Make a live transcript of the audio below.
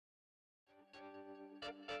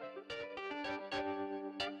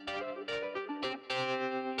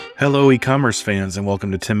Hello, e-commerce fans, and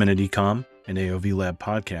welcome to 10-Minute Ecom, an AOV Lab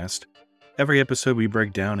podcast. Every episode, we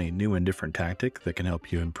break down a new and different tactic that can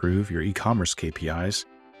help you improve your e-commerce KPIs,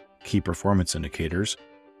 key performance indicators.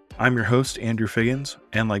 I'm your host, Andrew Figgins,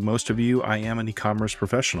 and like most of you, I am an e-commerce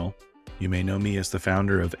professional. You may know me as the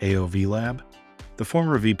founder of AOV Lab, the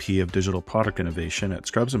former VP of Digital Product Innovation at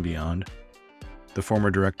Scrubs & Beyond, the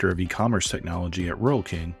former Director of E-commerce Technology at Rural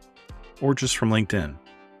King, or just from LinkedIn.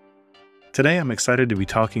 Today, I'm excited to be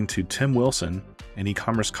talking to Tim Wilson, an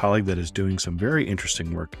e-commerce colleague that is doing some very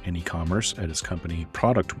interesting work in e-commerce at his company,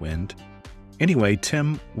 ProductWind. Anyway,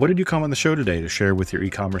 Tim, what did you come on the show today to share with your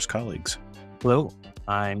e-commerce colleagues? Hello,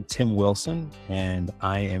 I'm Tim Wilson, and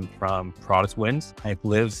I am from ProductWind. I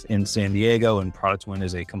live in San Diego, and ProductWind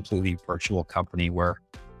is a completely virtual company where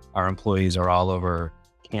our employees are all over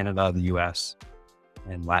Canada, the US,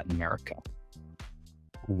 and Latin America.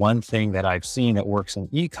 One thing that I've seen that works in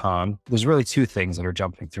ecom, there's really two things that are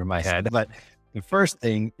jumping through my head. But the first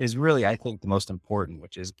thing is really, I think, the most important,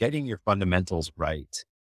 which is getting your fundamentals right.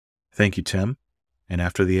 Thank you, Tim. And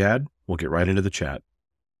after the ad, we'll get right into the chat.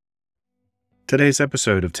 Today's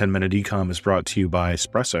episode of 10-Minute Ecom is brought to you by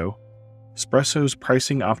Spresso. Spresso's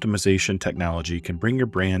pricing optimization technology can bring your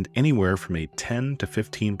brand anywhere from a 10 to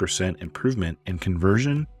 15% improvement in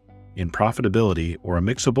conversion, in profitability, or a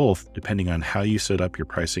mix of both, depending on how you set up your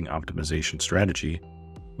pricing optimization strategy,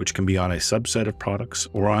 which can be on a subset of products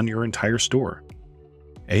or on your entire store.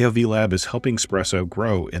 AOV Lab is helping Spresso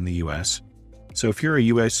grow in the US, so if you're a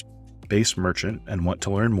US-based merchant and want to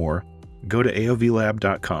learn more, go to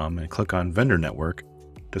aovlab.com and click on Vendor Network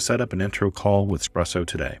to set up an intro call with Spresso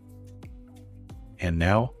today. And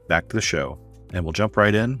now, back to the show, and we'll jump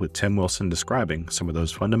right in with Tim Wilson describing some of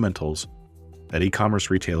those fundamentals that e-commerce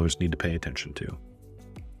retailers need to pay attention to.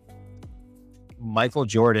 Michael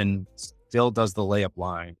Jordan still does the layup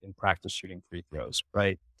line in practice shooting free throws,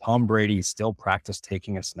 right? Tom Brady still practiced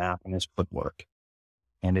taking a snap in his footwork.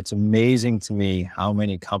 And it's amazing to me how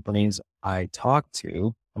many companies I talk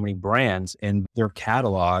to, how many brands, and their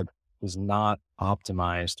catalog is not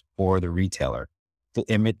optimized for the retailer. The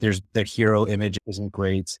image, the hero image isn't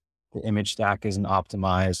great. The image stack isn't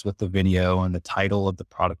optimized with the video and the title of the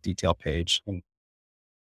product detail page. And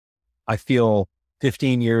I feel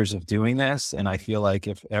 15 years of doing this, and I feel like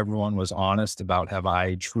if everyone was honest about have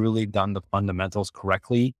I truly done the fundamentals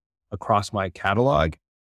correctly across my catalog,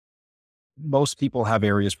 most people have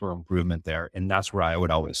areas for improvement there. And that's where I would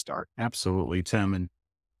always start. Absolutely, Tim. And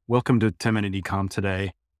welcome to 10-Minute Ecom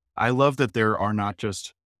today. I love that there are not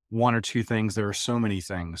just one or two things. There are so many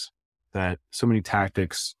things, so many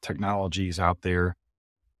tactics, technologies out there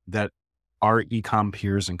that our ecom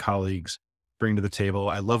peers and colleagues bring to the table.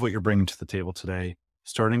 I love what you're bringing to the table today,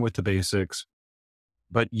 starting with the basics,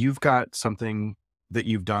 but you've got something that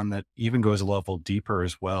you've done that even goes a level deeper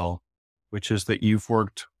as well, which is that you've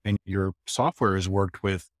worked and your software has worked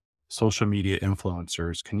with social media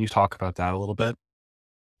influencers. Can you talk about that a little bit?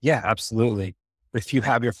 Yeah, absolutely. If you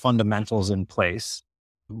have your fundamentals in place,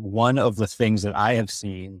 one of the things that I have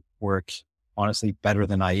seen work honestly better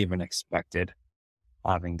than I even expected,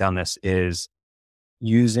 having done this, is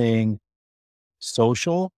using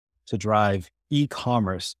social to drive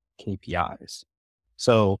e-commerce KPIs.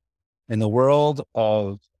 So in the world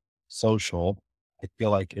of social, I feel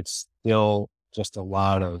like it's still just a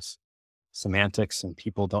lot of semantics and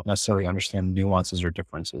people don't necessarily understand nuances or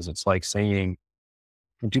differences. It's like saying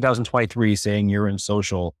in 2023, saying you're in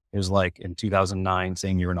social is like in 2009,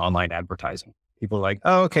 saying you're in online advertising. People are like,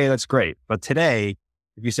 oh, okay, that's great. But today,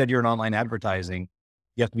 if you said you're in online advertising,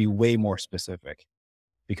 you have to be way more specific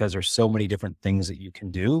because there's so many different things that you can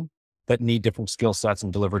do that need different skill sets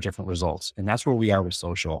and deliver different results. And that's where we are with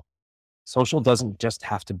social. Social doesn't just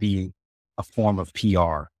have to be a form of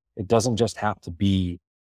PR. It doesn't just have to be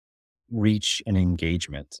reach and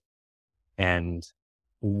engagement. And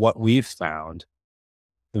what we've found,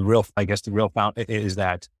 the real found is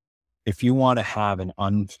that if you want to have an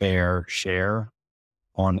unfair share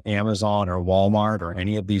on Amazon or Walmart or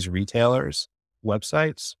any of these retailers'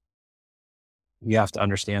 websites, you have to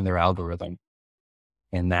understand their algorithm.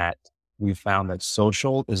 And that we've found that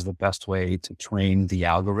social is the best way to train the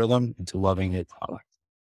algorithm into loving the product.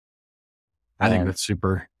 I think that's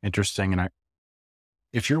super interesting. And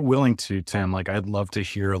if you're willing to, Tim, I'd love to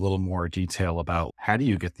hear a little more detail about how do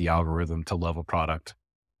you get the algorithm to love a product?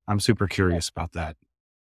 I'm super curious about that.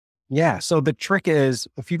 Yeah. So the trick is,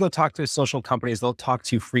 if you go talk to social companies, they'll talk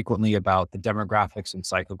to you frequently about the demographics and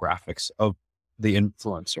psychographics of the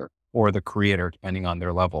influencer or the creator, depending on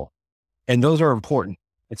their level. And those are important.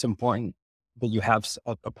 It's important that you have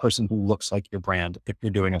a person who looks like your brand if you're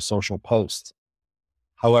doing a social post.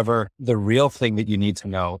 However, the real thing that you need to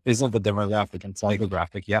know isn't the demographic and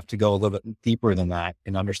psychographic. You have to go a little bit deeper than that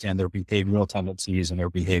and understand their behavioral tendencies and their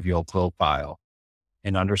behavioral profile,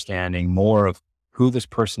 and understanding more of who this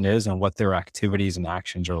person is and what their activities and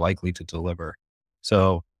actions are likely to deliver.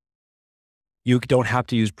 So you don't have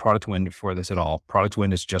to use ProductWind for this at all.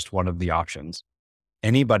 ProductWind is just one of the options.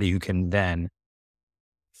 Anybody who can then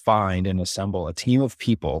find and assemble a team of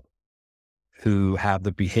people who have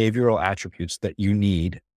the behavioral attributes that you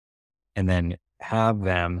need, and then have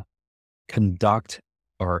them conduct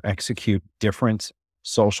or execute different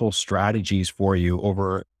social strategies for you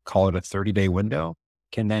over, call it a 30-day window,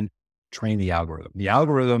 can then train the algorithm. The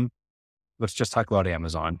algorithm, let's just talk about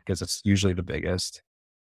Amazon because it's usually the biggest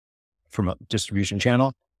from a distribution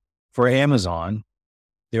channel. For Amazon,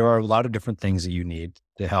 there are a lot of different things that you need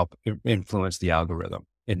to help influence the algorithm.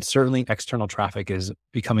 And certainly external traffic is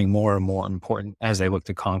becoming more and more important as they look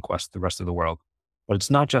to conquest the rest of the world. But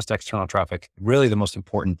it's not just external traffic. Really, the most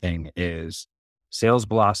important thing is sales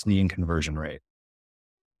velocity and conversion rate.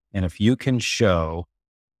 And if you can show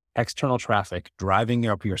external traffic driving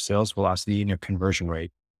up your sales velocity and your conversion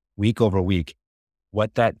rate week over week,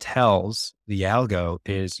 what that tells the algo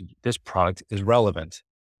is this product is relevant.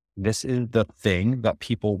 This is the thing that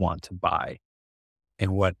people want to buy.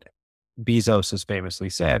 And what Bezos has famously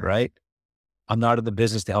said, right? I'm not in the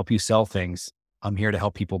business to help you sell things. I'm here to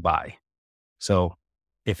help people buy. So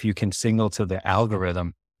if you can signal to the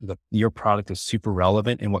algorithm that your product is super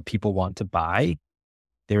relevant and what people want to buy,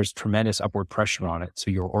 there's tremendous upward pressure on it.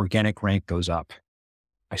 So your organic rank goes up.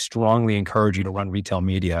 I strongly encourage you to run retail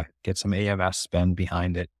media, get some AMS spend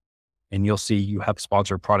behind it, and you'll see you have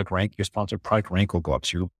sponsored product rank. Your sponsored product rank will go up.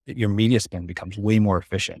 So your media spend becomes way more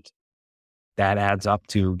efficient. That adds up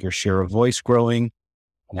to your share of voice growing.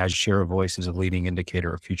 And as share of voice is a leading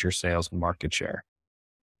indicator of future sales and market share.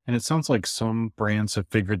 And it sounds like some brands have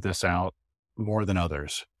figured this out more than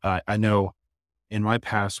others. I know in my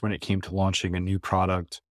past, when it came to launching a new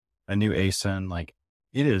product, a new ASIN, like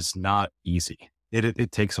it is not easy.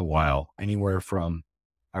 It takes a while, anywhere from,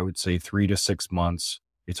 I would say, 3 to 6 months.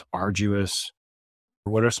 It's arduous.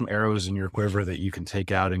 What are some arrows in your quiver that you can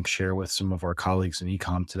take out and share with some of our colleagues in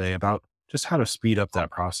Ecom today about just how to speed up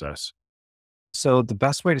that process? So the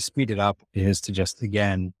best way to speed it up is to just,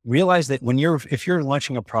 again, realize that if you're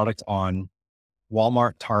launching a product on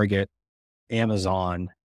Walmart, Target, Amazon,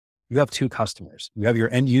 you have two customers. You have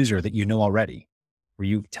your end user that you know already, where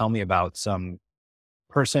you tell me about some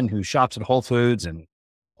person who shops at Whole Foods and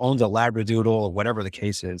owns a Labradoodle or whatever the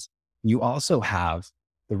case is. You also have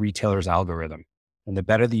the retailer's algorithm. And the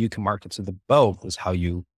better that you can market to the both is how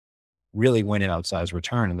you really win an outsized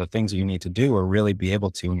return. And the things that you need to do are really be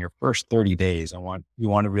able to, in your first 30 days, you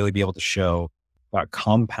want to really be able to show about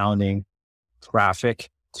compounding traffic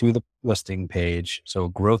to the listing page. So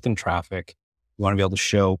growth in traffic. You want to be able to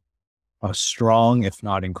show a strong, if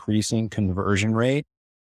not increasing, conversion rate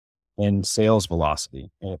and sales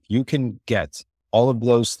velocity. And if you can get all of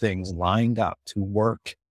those things lined up to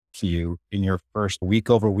work for you in your first week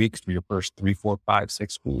over weeks, for your first 3, 4, 5,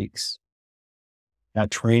 6 weeks, that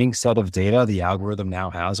training set of data the algorithm now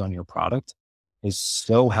has on your product is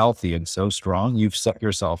so healthy and so strong, you've set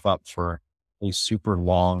yourself up for a super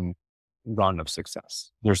long run of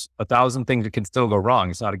success. There's 1,000 things that can still go wrong.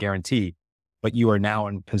 It's not a guarantee, but you are now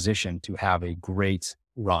in position to have a great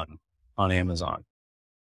run on Amazon.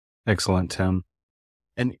 Excellent, Tim.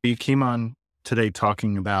 And you came on today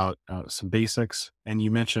talking about some basics, and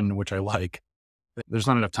you mentioned, which I like, that there's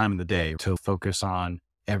not enough time in the day to focus on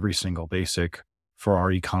every single basic for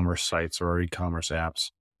our e-commerce sites or our e-commerce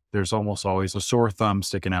apps. There's almost always a sore thumb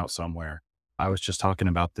sticking out somewhere. I was just talking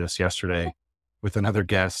about this yesterday with another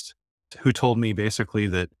guest who told me basically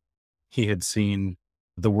that he had seen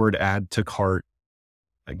the word add to cart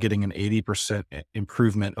getting an 80%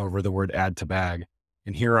 improvement over the word add to bag.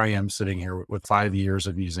 And here I am sitting here with 5 years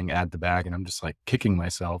of using add to bag. And I'm just like kicking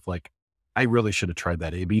myself. Like, I really should have tried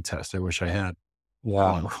that A/B test. I wish I had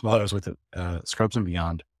while I was with Scrubs and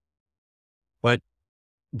Beyond. But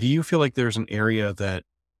do you feel like there's an area that,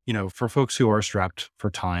 for folks who are strapped for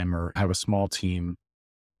time or have a small team,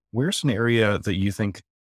 where's an area that you think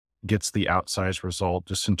gets the outsized result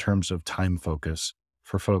just in terms of time focus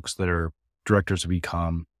for folks that are directors of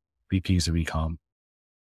ecom, VPs of ecom?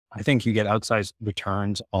 I think you get outsized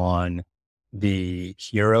returns on the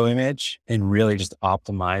hero image and really just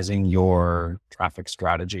optimizing your traffic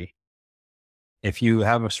strategy. If you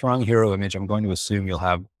have a strong hero image, I'm going to assume you'll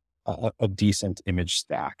have a decent image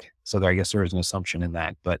stack. So I guess there is an assumption in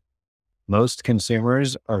that, but most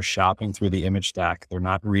consumers are shopping through the image stack. They're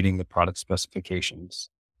not reading the product specifications,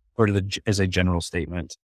 or as a general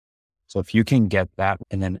statement. So if you can get that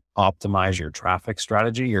and then optimize your traffic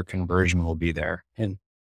strategy, your conversion will be there. And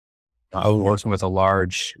I was working with a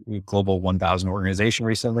large global 1,000 organization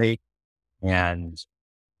recently, and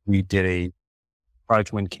we did a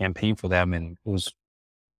product win campaign for them. And it was,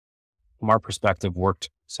 from our perspective, worked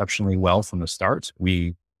exceptionally well from the start.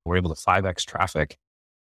 We were able to 5x traffic.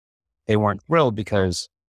 They weren't thrilled because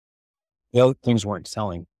things weren't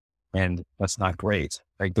selling, and that's not great.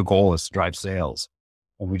 Like, the goal is to drive sales.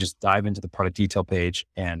 And we just dive into the product detail page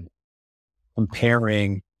and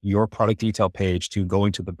comparing your product detail page to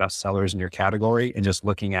going to the best sellers in your category and just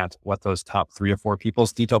looking at what those top 3 or 4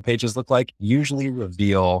 people's detail pages look like usually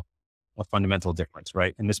reveal a fundamental difference,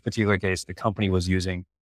 right? In this particular case, the company was using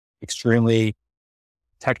extremely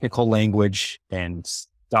technical language and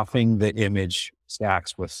stuffing the image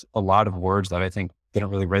stacks with a lot of words that I think didn't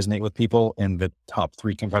really resonate with people. And the top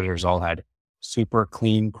 3 competitors all had super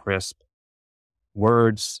clean, crisp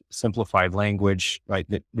words, simplified language, right?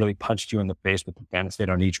 That really punched you in the face with the benefit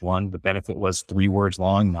on each one. The benefit was 3 words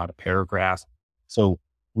long, not a paragraph. So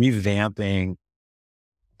revamping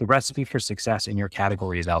the recipe for success in your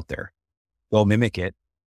category is out there. Go mimic it,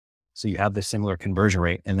 so you have the similar conversion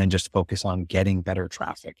rate, and then just focus on getting better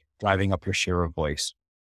traffic, driving up your share of voice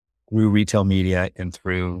through retail media and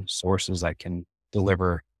through sources that can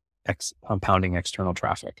deliver compounding external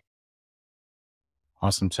traffic.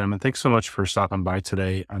 Awesome, Tim. And thanks so much for stopping by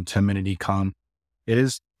today on 10 Minute Ecom. It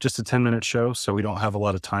is just a 10-minute show, so we don't have a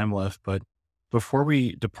lot of time left. But before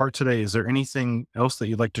we depart today, is there anything else that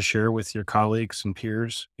you'd like to share with your colleagues and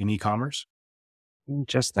peers in e-commerce?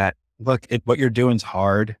 Just that, look, what you're doing is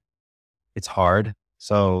hard. It's hard.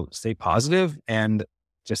 So stay positive and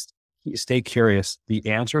just stay curious. The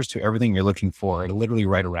answers to everything you're looking for are literally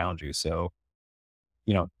right around you. So,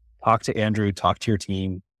 talk to Andrew, talk to your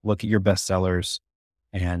team, look at your best sellers,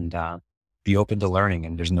 and be open to learning.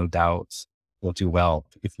 And there's no doubt you'll do well.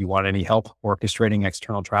 If you want any help orchestrating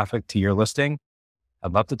external traffic to your listing,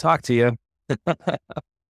 I'd love to talk to you.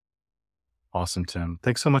 Awesome, Tim.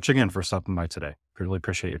 Thanks so much again for stopping by today. Really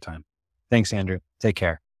appreciate your time. Thanks, Andrew. Take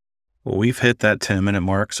care. Well, we've hit that 10-minute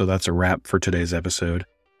mark, so that's a wrap for today's episode.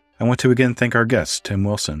 I want to again thank our guest, Tim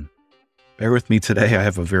Wilson. Bear with me today. I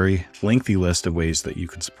have a very lengthy list of ways that you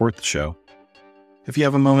can support the show. If you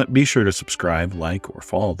have a moment, be sure to subscribe, like, or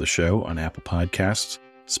follow the show on Apple Podcasts,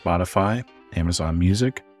 Spotify, Amazon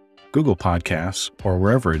Music, Google Podcasts, or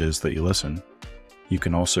wherever it is that you listen. You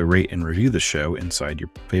can also rate and review the show inside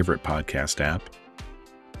your favorite podcast app.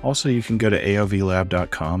 Also, you can go to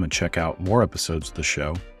aovlab.com and check out more episodes of the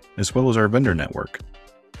show, as well as our vendor network.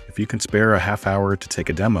 If you can spare a half hour to take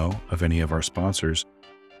a demo of any of our sponsors,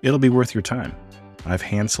 it'll be worth your time. I've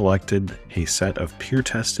hand-selected a set of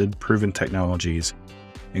peer-tested, proven technologies,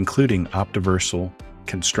 including Optiversal,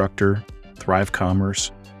 Constructor, Thrive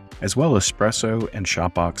Commerce, as well as Espresso and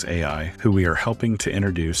Shopbox AI, who we are helping to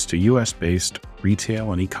introduce to US-based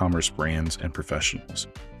retail and e-commerce brands and professionals.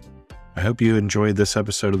 I hope you enjoyed this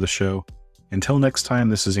episode of the show. Until next time,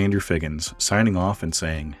 this is Andrew Figgins, signing off and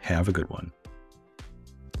saying, have a good one.